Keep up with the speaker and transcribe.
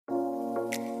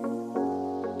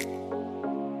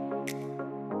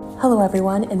Hello,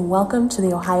 everyone, and welcome to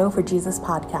the Ohio for Jesus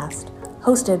podcast,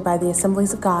 hosted by the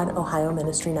Assemblies of God Ohio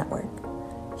Ministry Network.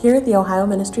 Here at the Ohio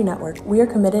Ministry Network, we are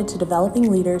committed to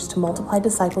developing leaders to multiply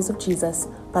disciples of Jesus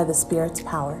by the Spirit's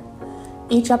power.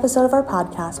 Each episode of our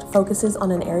podcast focuses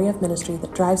on an area of ministry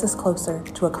that drives us closer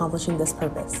to accomplishing this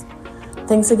purpose.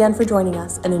 Thanks again for joining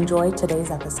us, and enjoy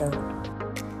today's episode.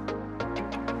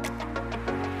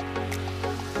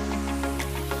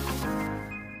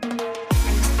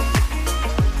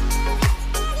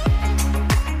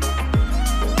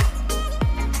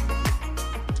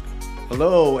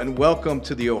 Hello and welcome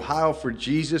to the Ohio for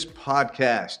Jesus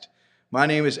podcast. My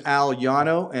name is Al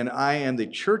Yano and I am the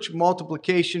Church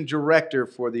Multiplication Director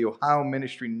for the Ohio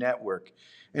Ministry Network.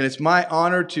 And it's my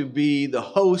honor to be the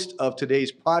host of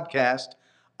today's podcast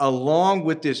along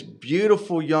with this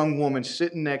beautiful young woman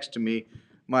sitting next to me,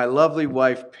 my lovely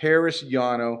wife, Paris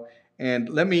Yano. And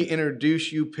let me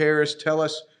introduce you, Paris. Tell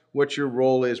us what your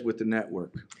role is with the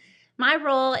network. My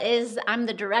role is I'm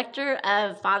the Director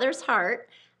of Father's Heart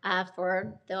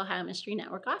for the Ohio Ministry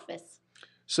Network office.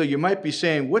 So you might be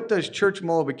saying, what does church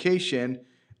multiplication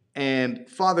and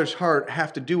Father's Heart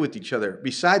have to do with each other?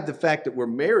 Beside the fact that we're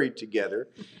married together,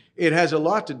 it has a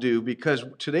lot to do because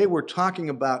today we're talking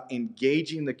about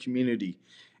engaging the community.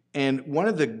 And one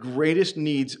of the greatest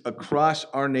needs across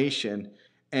our nation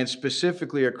and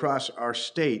specifically across our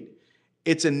state,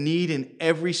 it's a need in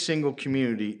every single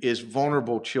community, is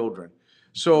vulnerable children.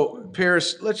 So,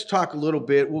 Paris, let's talk a little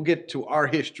bit. We'll get to our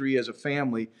history as a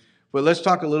family, but let's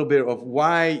talk a little bit of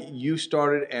why you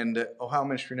started and the Ohio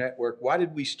Ministry Network. Why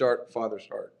did we start Father's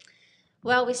Heart?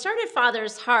 Well, we started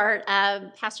Father's Heart.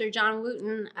 Pastor John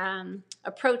Wooten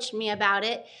approached me about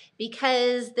it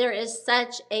because there is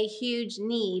such a huge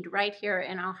need right here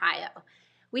in Ohio.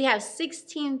 We have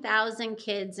 16,000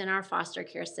 kids in our foster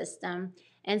care system.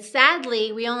 And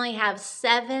sadly, we only have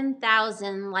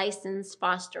 7,000 licensed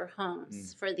foster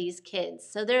homes for these kids.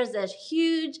 So there's a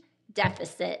huge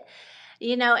deficit,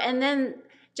 and then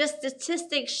just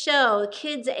statistics show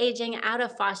kids aging out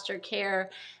of foster care,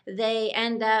 they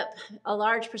end up, a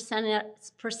large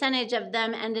percentage of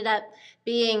them ended up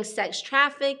being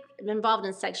involved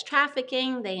in sex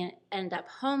trafficking. They end up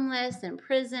homeless, in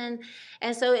prison.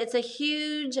 And so it's a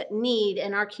huge need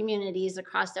in our communities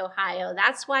across Ohio.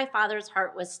 That's why Father's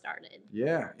Heart was started.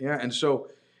 Yeah. And so,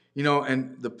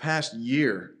 and the past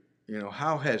year,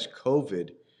 how has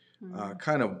COVID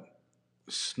kind of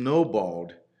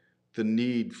snowballed the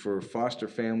need for foster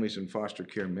families and foster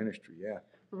care ministry? Yeah.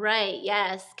 Right,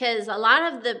 yes, because a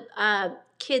lot of the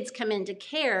kids come into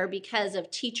care because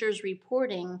of teachers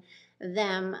reporting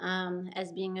them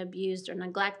as being abused or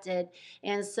neglected.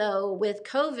 And so with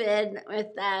COVID, with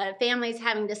families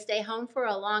having to stay home for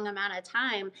a long amount of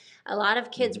time, a lot of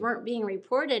kids weren't being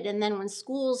reported. And then when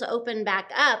schools open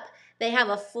back up, they have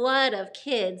a flood of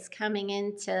kids coming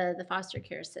into the foster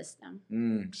care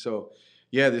system. So,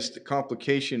 yeah, the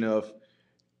complication of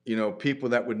people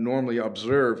that would normally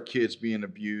observe kids being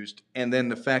abused, and then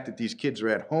the fact that these kids are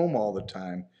at home all the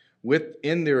time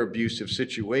within their abusive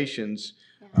situations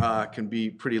can be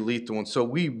pretty lethal. And so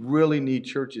we really need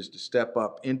churches to step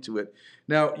up into it.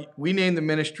 Now, we named the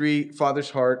ministry Father's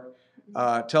Heart.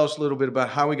 Tell us a little bit about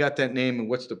how we got that name and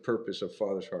what's the purpose of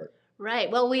Father's Heart.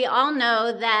 Right. Well, we all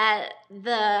know that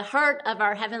the heart of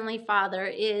our Heavenly Father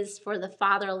is for the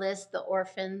fatherless, the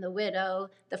orphan, the widow,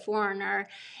 the foreigner.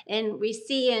 And we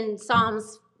see in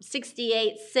Psalms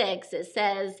 68:6, it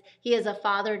says, He is a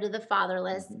father to the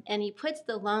fatherless, and He puts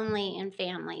the lonely in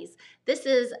families. This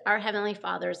is our Heavenly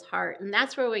Father's heart. And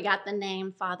that's where we got the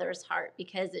name Father's Heart,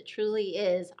 because it truly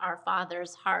is our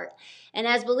Father's heart. And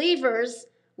as believers,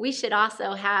 we should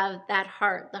also have that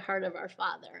heart, the heart of our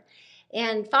Father.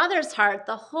 And Father's Heart,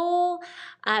 the whole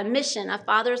mission of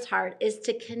Father's Heart is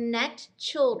to connect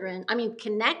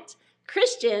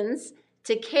Christians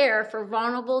to care for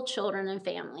vulnerable children and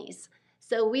families.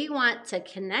 So we want to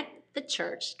connect the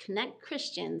church, connect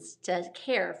Christians to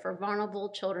care for vulnerable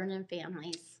children and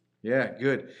families. Yeah,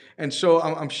 good. And so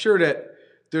I'm sure that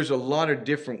there's a lot of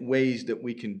different ways that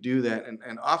we can do that.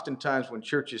 And oftentimes when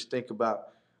churches think about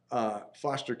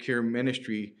foster care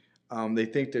ministry, they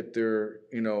think that they're,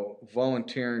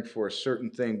 volunteering for a certain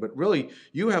thing. But really,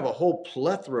 you have a whole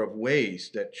plethora of ways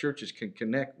that churches can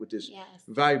connect with this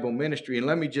valuable ministry. And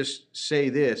let me just say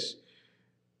this.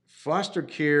 Foster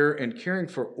care and caring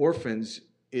for orphans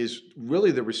is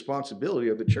really the responsibility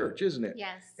of the church, isn't it?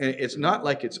 Yes. And it's not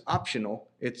like it's optional.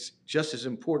 It's just as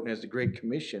important as the Great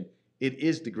Commission. It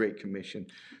is the Great Commission.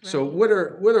 Right. So what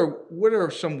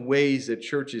are some ways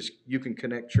that you can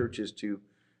connect churches to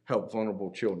help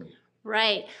vulnerable children?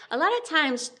 Right. A lot of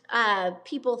times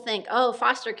people think, oh,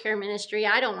 foster care ministry,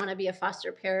 I don't want to be a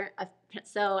foster parent.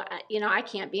 So, I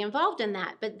can't be involved in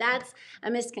that. But that's a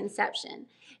misconception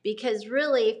because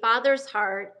really, Father's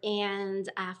Heart and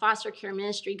foster care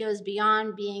ministry goes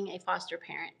beyond being a foster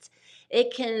parent.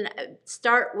 It can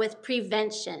start with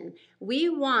prevention. We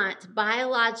want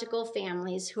biological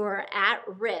families who are at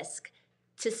risk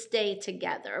to stay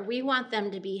together. We want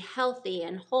them to be healthy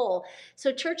and whole.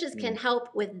 So churches can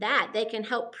help with that. They can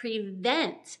help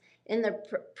prevent in the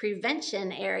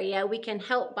prevention area. We can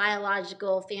help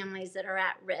biological families that are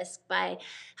at risk by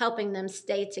helping them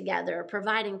stay together,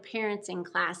 providing parenting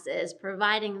classes,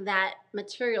 providing that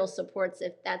material supports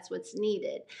if that's what's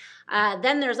needed.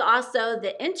 Then there's also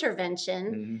the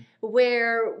intervention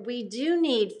where we do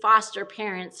need foster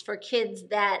parents for kids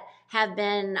that have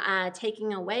been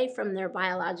taken away from their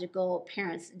biological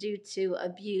parents due to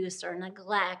abuse or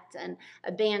neglect and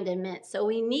abandonment. So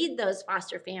we need those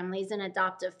foster families and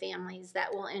adoptive families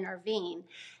that will intervene.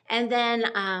 And then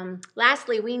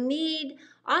lastly, we need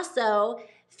also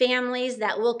families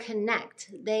that will connect.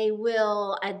 They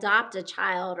will adopt a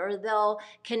child or they'll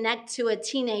connect to a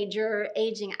teenager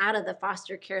aging out of the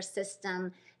foster care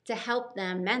system to help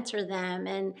them, mentor them,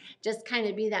 and just kind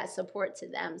of be that support to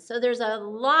them. So there's a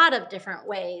lot of different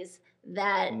ways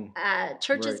that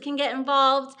churches can get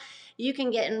involved. You can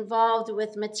get involved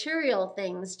with material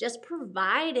things, just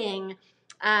providing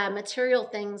material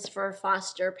things for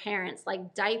foster parents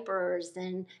like diapers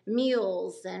and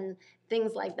meals and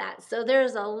things like that. So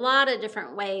there's a lot of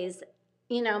different ways.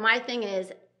 My thing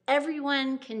is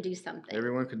everyone can do something.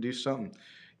 Everyone can do something.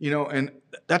 And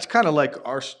that's kind of like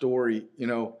our story.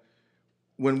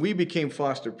 When we became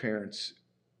foster parents,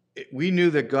 we knew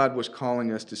that God was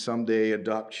calling us to someday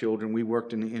adopt children. We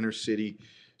worked in the inner city.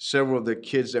 Several of the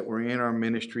kids that were in our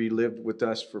ministry lived with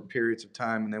us for periods of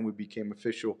time, and then we became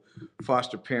official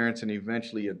foster parents and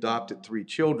eventually adopted 3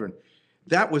 children.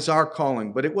 That was our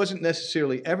calling, but it wasn't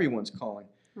necessarily everyone's calling.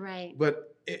 Right. But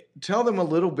tell them a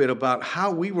little bit about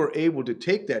how we were able to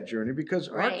take that journey, because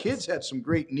our kids had some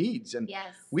great needs, and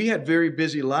we had very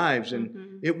busy lives,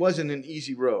 and it wasn't an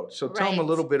easy road. So tell them a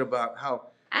little bit about how.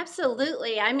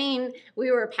 Absolutely. I mean, we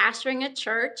were pastoring a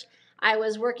church. I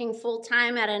was working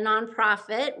full-time at a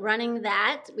nonprofit, running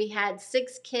that. We had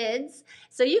 6 kids.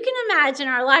 So you can imagine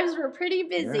our lives were pretty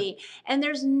busy. Yeah. And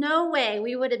there's no way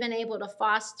we would have been able to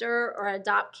foster or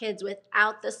adopt kids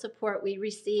without the support we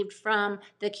received from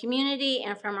the community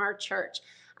and from our church.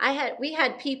 We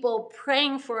had people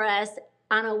praying for us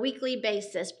on a weekly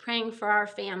basis, praying for our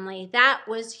family. That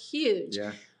was huge.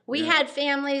 Yeah. We had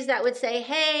families that would say,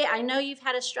 hey, I know you've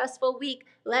had a stressful week.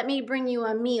 Let me bring you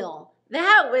a meal.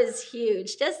 That was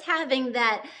huge. Just having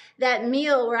that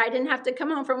meal where I didn't have to come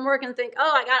home from work and think,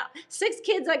 oh, I got 6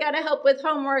 kids I got to help with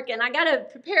homework and I got to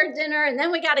prepare dinner and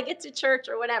then we got to get to church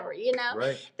or whatever,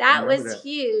 Right. That was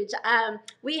huge.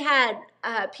 We had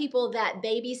people that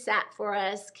babysat for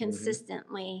us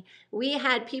consistently. We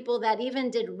had people that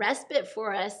even did respite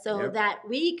for us so that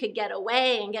we could get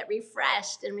away and get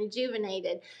refreshed and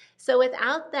rejuvenated. So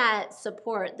without that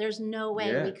support, there's no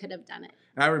way we could have done it.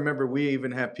 I remember we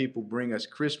even have people bring us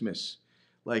Christmas.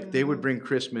 Like they would bring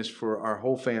Christmas for our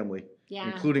whole family,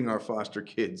 including our foster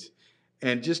kids,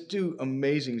 and just do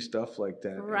amazing stuff like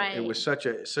that. Right. It was such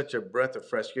a breath of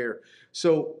fresh air.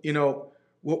 So,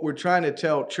 what we're trying to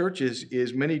tell churches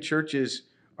is many churches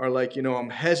are like, I'm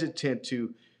hesitant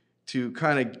to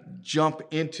kind of jump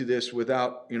into this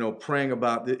without, praying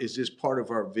about, is this part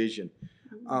of our vision?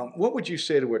 What would you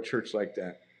say to a church like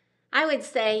that? I would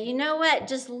say, you know what?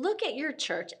 Just look at your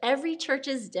church. Every church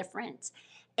is different.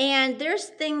 And there's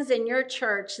things in your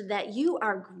church that you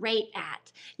are great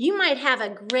at. You might have a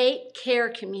great care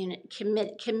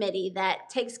committee that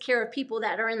takes care of people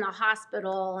that are in the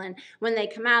hospital and when they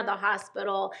come out of the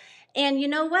hospital. And you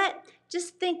know what?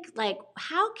 Just think like,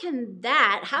 how can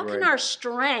our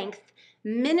strength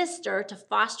minister to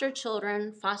foster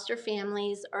children, foster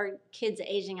families, or kids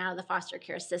aging out of the foster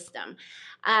care system?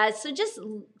 So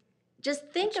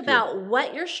just think about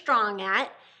what you're strong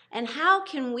at and how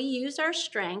can we use our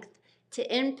strength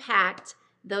to impact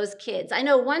those kids. I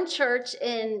know one church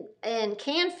in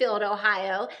Canfield,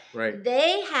 Ohio,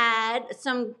 they had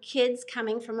some kids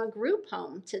coming from a group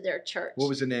home to their church. What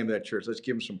was the name of that church? Let's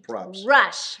give them some props.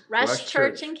 Rush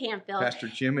Church in Canfield. Pastor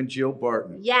Jim and Jill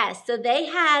Barton. Yes, so they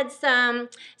had some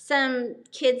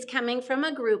kids coming from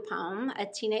a group home, a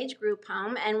teenage group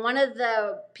home, and one of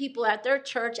the people at their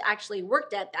church actually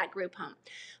worked at that group home.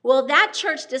 Well, that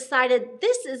church decided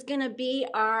this is going to be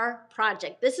our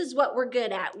project. This is what we're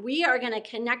good at. We are going to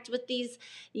connect with these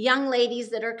young ladies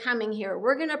that are coming here.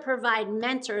 We're going to provide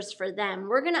mentors for them.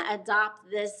 We're going to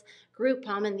adopt this group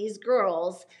home and these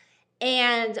girls.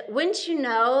 And wouldn't you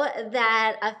know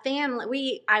that a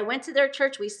family, I went to their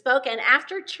church, we spoke, and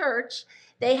after church,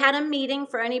 they had a meeting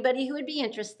for anybody who would be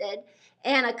interested.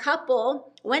 And a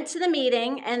couple went to the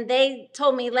meeting, and they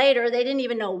told me later they didn't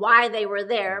even know why they were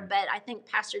there, but I think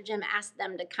Pastor Jim asked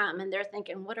them to come, and they're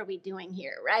thinking, what are we doing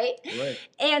here, right? Right.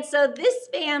 And so this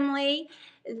family,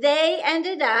 they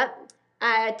ended up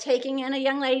taking in a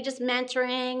young lady, just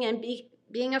mentoring and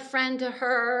being a friend to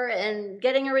her and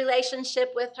getting a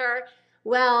relationship with her.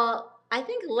 Well, I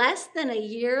think less than a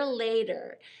year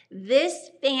later,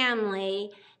 this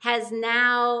family has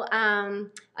now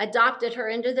adopted her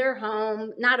into their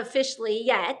home, not officially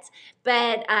yet,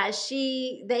 but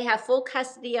they have full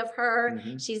custody of her.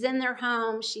 Mm-hmm. She's in their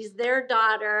home. She's their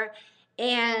daughter.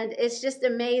 And it's just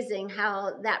amazing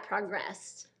how that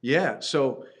progressed. Yeah,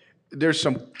 so there's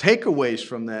some takeaways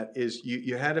from that is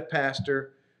you had a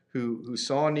pastor who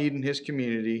saw a need in his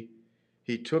community.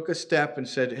 He took a step and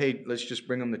said, hey, let's just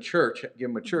bring them to church, give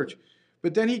them a church.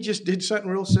 But then he just did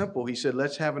something real simple. He said,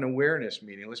 let's have an awareness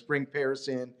meeting. Let's bring Paris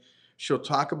in. She'll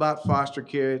talk about foster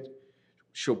care.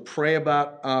 She'll pray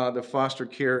about the foster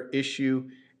care issue.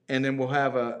 And then we'll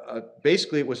have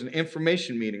basically it was an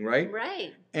information meeting, right?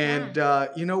 Right. And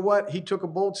you know what? He took a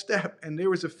bold step, and there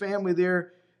was a family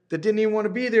there that didn't even want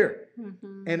to be there,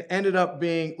 mm-hmm. and ended up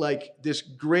being like this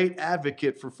great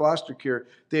advocate for foster care.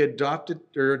 They're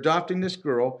adopting this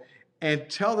girl, and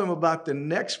tell them about the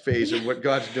next phase of what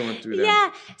God's doing through them.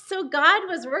 Yeah, so God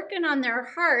was working on their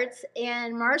hearts,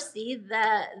 and Marcy,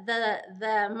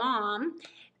 the mom,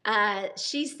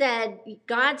 she said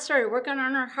God started working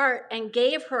on her heart and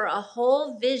gave her a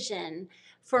whole vision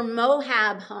for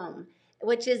Moab Home,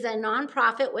 which is a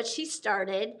nonprofit, which she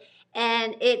started.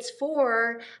 And it's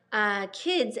for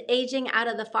kids aging out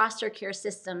of the foster care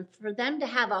system, for them to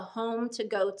have a home to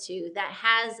go to that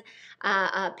has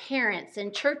parents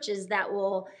and churches that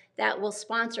will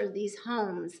sponsor these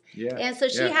homes. Yeah. And so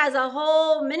she has a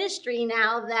whole ministry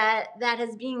now that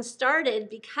is being started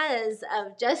because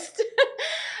of just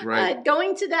right.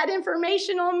 Going to that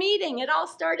informational meeting. It all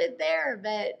started there,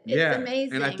 but it's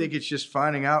amazing. And I think it's just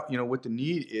finding out, what the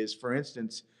need is. For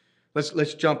instance,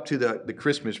 Let's jump to the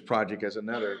Christmas project as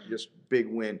another just big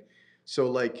win. So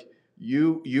like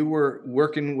you were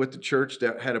working with the church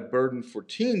that had a burden for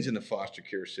teens in the foster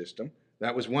care system.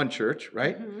 That was one church,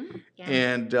 right? Mm-hmm. Yeah.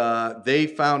 And they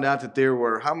found out that there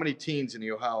were how many teens in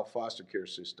the Ohio foster care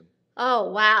system? Oh,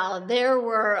 wow. There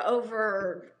were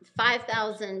over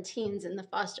 5,000 teens in the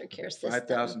foster care system.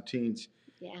 5,000 teens.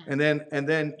 Yeah. And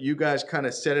then you guys kind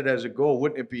of set it as a goal.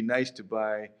 Wouldn't it be nice to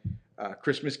buy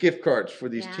Christmas gift cards for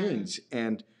these teens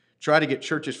and try to get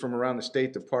churches from around the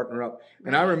state to partner up? Right.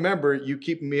 And I remember you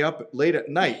keeping me up late at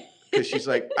night because she's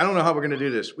like, I don't know how we're going to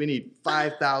do this. We need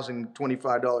 5,000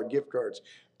 $25 gift cards.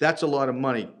 That's a lot of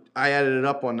money. I added it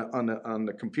up on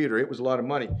the computer. It was a lot of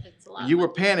money. You were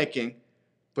panicking.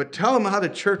 But tell them how the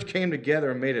church came together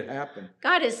and made it happen.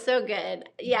 God is so good.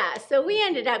 Yeah, so we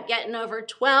ended up getting over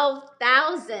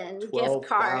 12,000 gift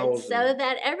cards so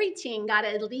that every teen got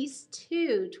at least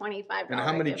two $25 And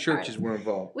how many churches cards. Were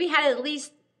involved? We had at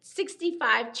least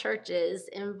 65 churches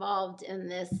involved in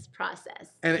this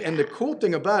process. And the cool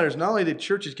thing about it is not only did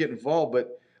churches get involved,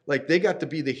 but like they got to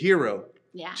be the hero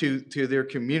to their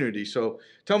community. So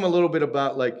tell them a little bit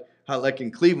about how like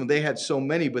in Cleveland, they had so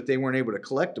many, but they weren't able to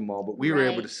collect them all. But we were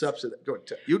able to subsidize.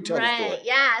 You tell the story.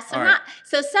 Yeah.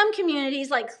 So some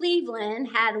communities like Cleveland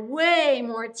had way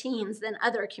more teens than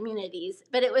other communities.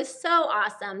 But it was so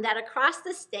awesome that across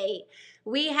the state,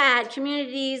 we had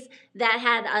communities that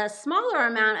had a smaller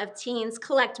amount of teens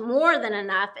collect more than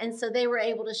enough. And so they were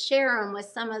able to share them with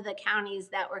some of the counties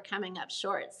that were coming up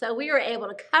short. So we were able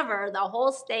to cover the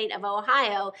whole state of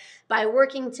Ohio by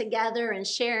working together and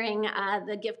sharing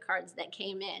the gift cards that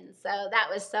came in. So that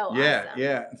was so awesome.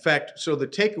 Yeah. In fact, so the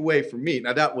takeaway for me,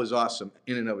 now that was awesome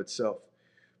in and of itself.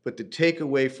 But the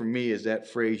takeaway for me is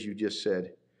that phrase you just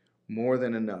said, more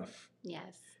than enough.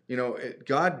 Yes.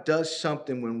 God does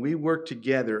something when we work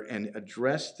together and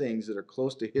address things that are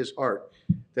close to his heart,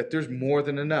 that there's more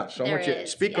than enough. So I want you to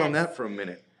speak on that for a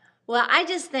minute. Well, I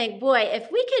just think, boy, if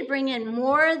we could bring in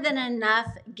more than enough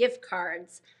gift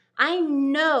cards, I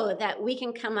know that we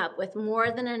can come up with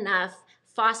more than enough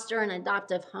foster and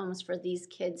adoptive homes for these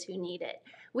kids who need it.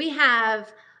 We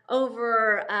have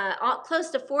over close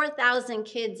to 4,000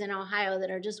 kids in Ohio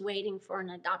that are just waiting for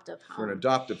an adoptive home. For an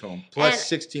adoptive home, plus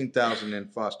 16,000 in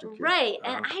foster care. Right,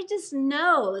 and I just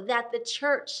know that the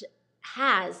church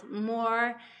has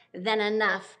more than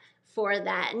enough for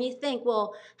that. And you think,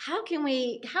 well, how can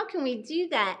we do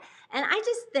that? And I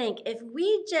just think if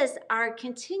we just are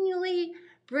continually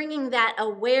bringing that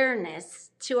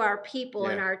awareness to our people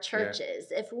in our churches,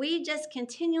 if we just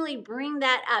continually bring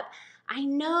that up, I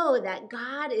know that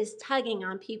God is tugging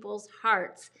on people's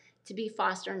hearts to be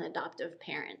foster and adoptive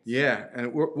parents. Yeah,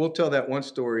 and we'll tell that one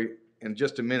story in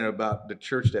just a minute about the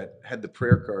church that had the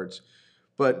prayer cards.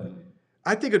 But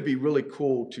I think it'd be really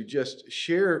cool to just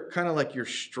share kind of like your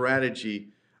strategy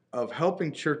of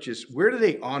helping churches. Where do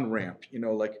they on-ramp?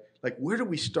 Like where do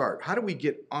we start? How do we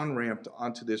get on-ramped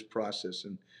onto this process?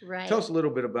 And tell us a little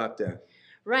bit about that.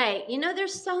 Right.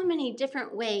 There's so many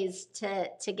different ways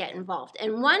to get involved.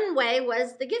 And one way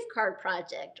was the gift card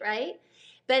project, right?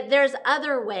 But there's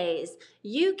other ways.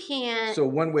 You can... So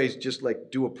one way is just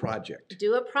like do a project.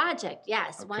 Do a project,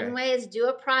 yes. Okay. One way is do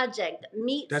a project.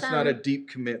 That's not a deep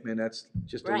commitment. That's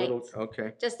just a little...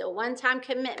 Okay. Just a one-time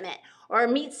commitment. Or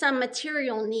meet some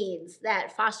material needs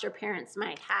that foster parents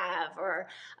might have, or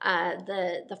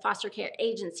the foster care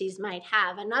agencies might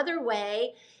have. Another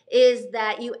way is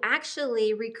that you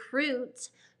actually recruit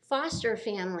foster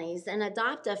families and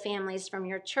adoptive families from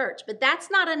your church. But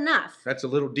that's not enough. That's a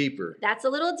little deeper. That's a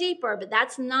little deeper, but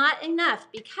that's not enough,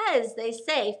 because they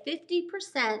say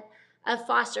 50% of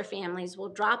foster families will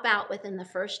drop out within the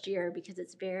first year because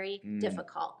it's very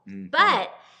difficult. Mm-hmm.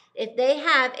 But if they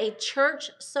have a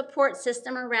church support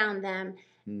system around them,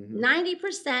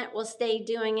 90% will stay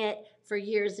doing it for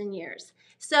years and years.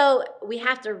 So we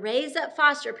have to raise up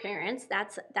foster parents,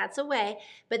 that's a way,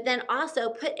 but then also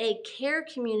put a care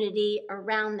community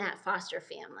around that foster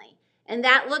family. And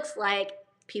that looks like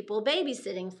people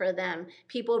babysitting for them,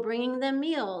 people bringing them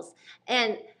meals.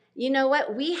 And you know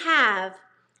what? We have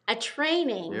a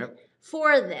training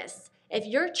for this. If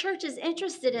your church is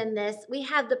interested in this, we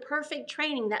have the perfect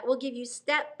training that will give you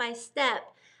step-by-step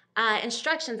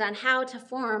instructions on how to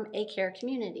form a care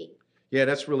community. Yeah,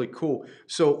 that's really cool.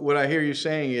 So what I hear you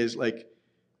saying is like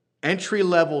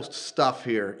entry-level stuff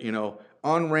here,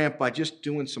 on-ramp by just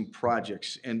doing some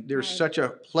projects. And there's such a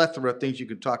plethora of things you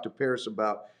can talk to Paris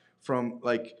about, from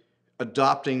like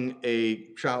adopting a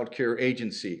child care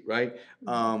agency, right?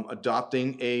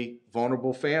 Adopting a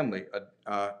vulnerable family.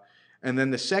 And then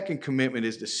the second commitment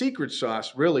is the secret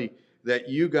sauce, really, that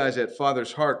you guys at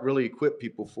Father's Heart really equip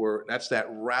people for. That's that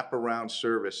wraparound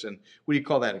service. And what do you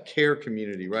call that? A care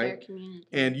community, right? Care community.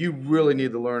 And you really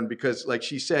need to learn, because like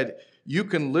she said, you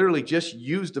can literally just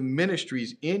use the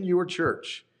ministries in your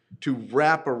church to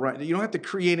wrap around. You don't have to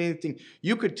create anything.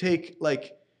 You could take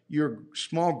like your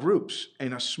small groups,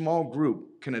 and a small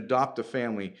group can adopt a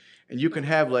family. And you can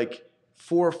have like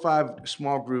 4 or 5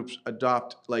 small groups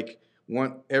adopt like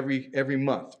one every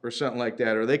month or something like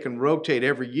that, or they can rotate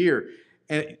every year.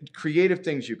 And creative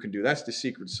things you can do. That's the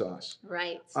secret sauce.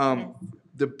 Right.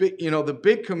 The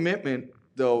big commitment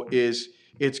though is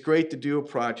it's great to do a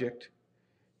project,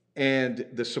 and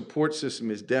the support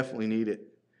system is definitely needed.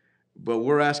 But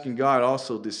we're asking God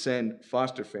also to send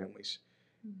foster families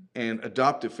and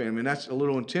adoptive families. And that's a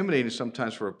little intimidating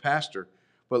sometimes for a pastor.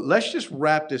 But let's just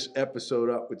wrap this episode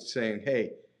up with saying,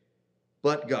 hey,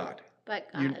 but God.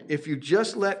 But God. If you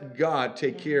just let God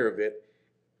take care of it,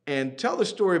 and tell the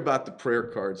story about the prayer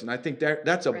cards. And I think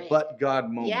that's a but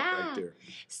God moment right there.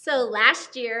 So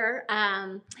last year,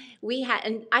 we had,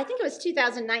 and I think it was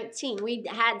 2019, we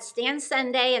had Stand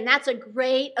Sunday, and that's a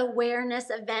great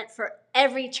awareness event for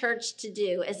every church to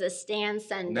do, is a Stand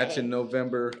Sunday. And that's in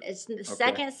November? It's the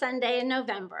second Sunday in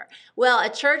November. Well, a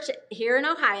church here in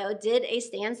Ohio did a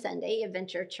Stand Sunday,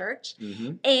 Adventure Church,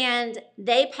 and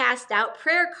they passed out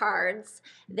prayer cards.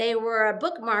 They were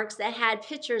bookmarks that had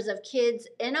pictures of kids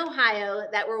in Ohio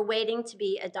that were waiting to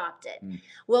be adopted.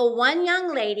 Well, one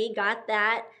young lady got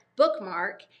that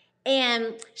bookmark,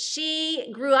 and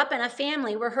she grew up in a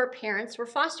family where her parents were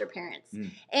foster parents.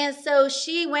 And so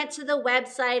she went to the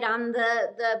website on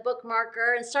the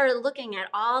bookmarker and started looking at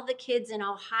all the kids in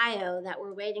Ohio that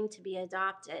were waiting to be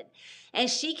adopted. And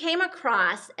she came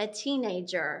across a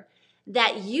teenager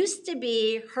that used to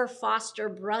be her foster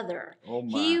brother. Oh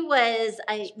my. He was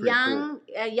a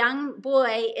young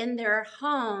boy in their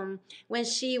home when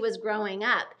she was growing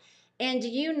up. And do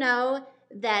you know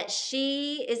that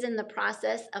she is in the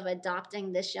process of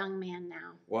adopting this young man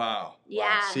now? Wow.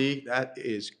 Yeah. Wow. See, that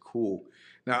is cool.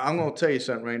 Now, I'm going to tell you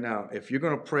something right now. If you're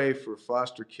going to pray for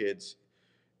foster kids,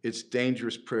 it's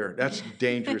dangerous prayer. That's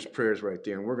dangerous prayers right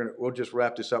there. And we'll just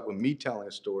wrap this up with me telling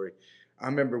a story. I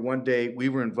remember one day we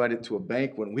were invited to a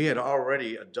banquet. We had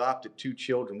already adopted 2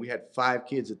 children. We had 5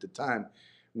 kids at the time.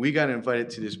 We got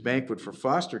invited to this banquet for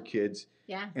foster kids.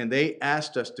 Yeah. And they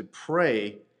asked us to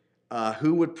pray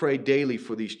who would pray daily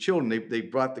for these children. They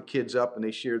brought the kids up and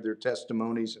they shared their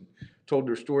testimonies and told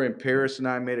their story. And Paris and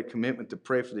I made a commitment to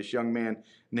pray for this young man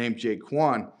named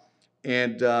Jaquan.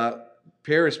 And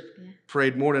Paris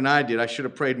prayed more than I did. I should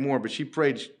have prayed more, but she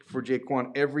prayed for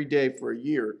Jaquan every day for a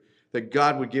year that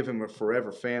God would give him a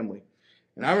forever family.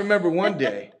 And I remember one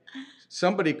day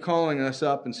somebody calling us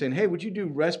up and saying, hey, would you do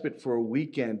respite for a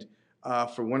weekend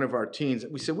for one of our teens?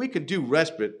 We said, we could do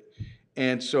respite.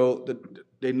 And so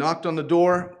they knocked on the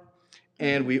door,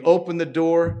 and we opened the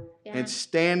door, and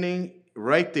standing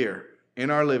right there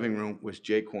in our living room was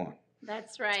Jaquan.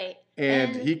 That's right.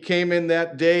 And he came in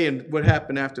that day, and what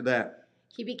happened after that?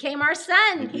 He became our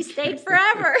son. He stayed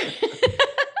forever.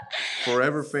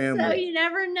 Forever family. So you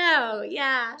never know.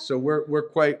 Yeah. So we're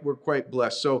quite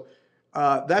blessed. So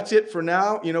that's it for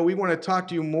now. You know, we want to talk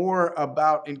to you more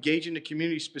about engaging the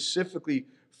community, specifically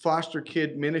foster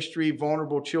kid ministry,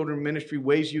 vulnerable children ministry,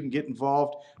 ways you can get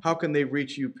involved. How can they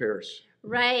reach you, Paris?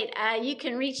 Right. You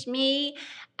can reach me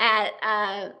at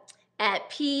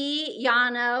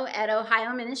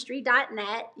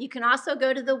pyano@ohioministry.net. You can also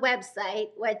go to the website,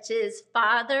 which is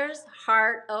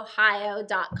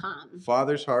fathersheartohio.com.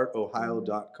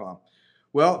 fathersheartohio.com.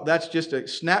 Well, that's just a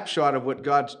snapshot of what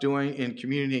God's doing in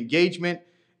community engagement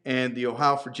and the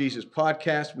Ohio for Jesus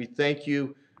podcast. We thank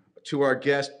you to our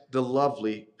guest, the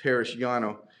lovely Paris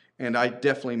Yano, and I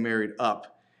definitely married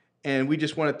up. And we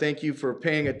just want to thank you for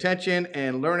paying attention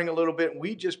and learning a little bit.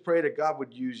 We just pray that God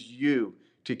would use you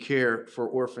to care for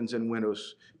orphans and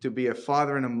widows, to be a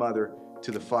father and a mother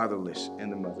to the fatherless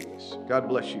and the motherless. God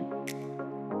bless you.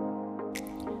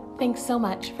 Thanks so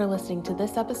much for listening to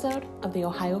this episode of the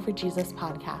Ohio for Jesus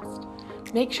podcast.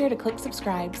 Make sure to click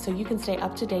subscribe so you can stay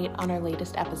up to date on our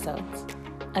latest episodes.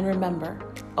 And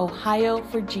remember, Ohio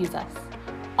for Jesus.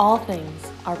 All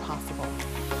things are possible.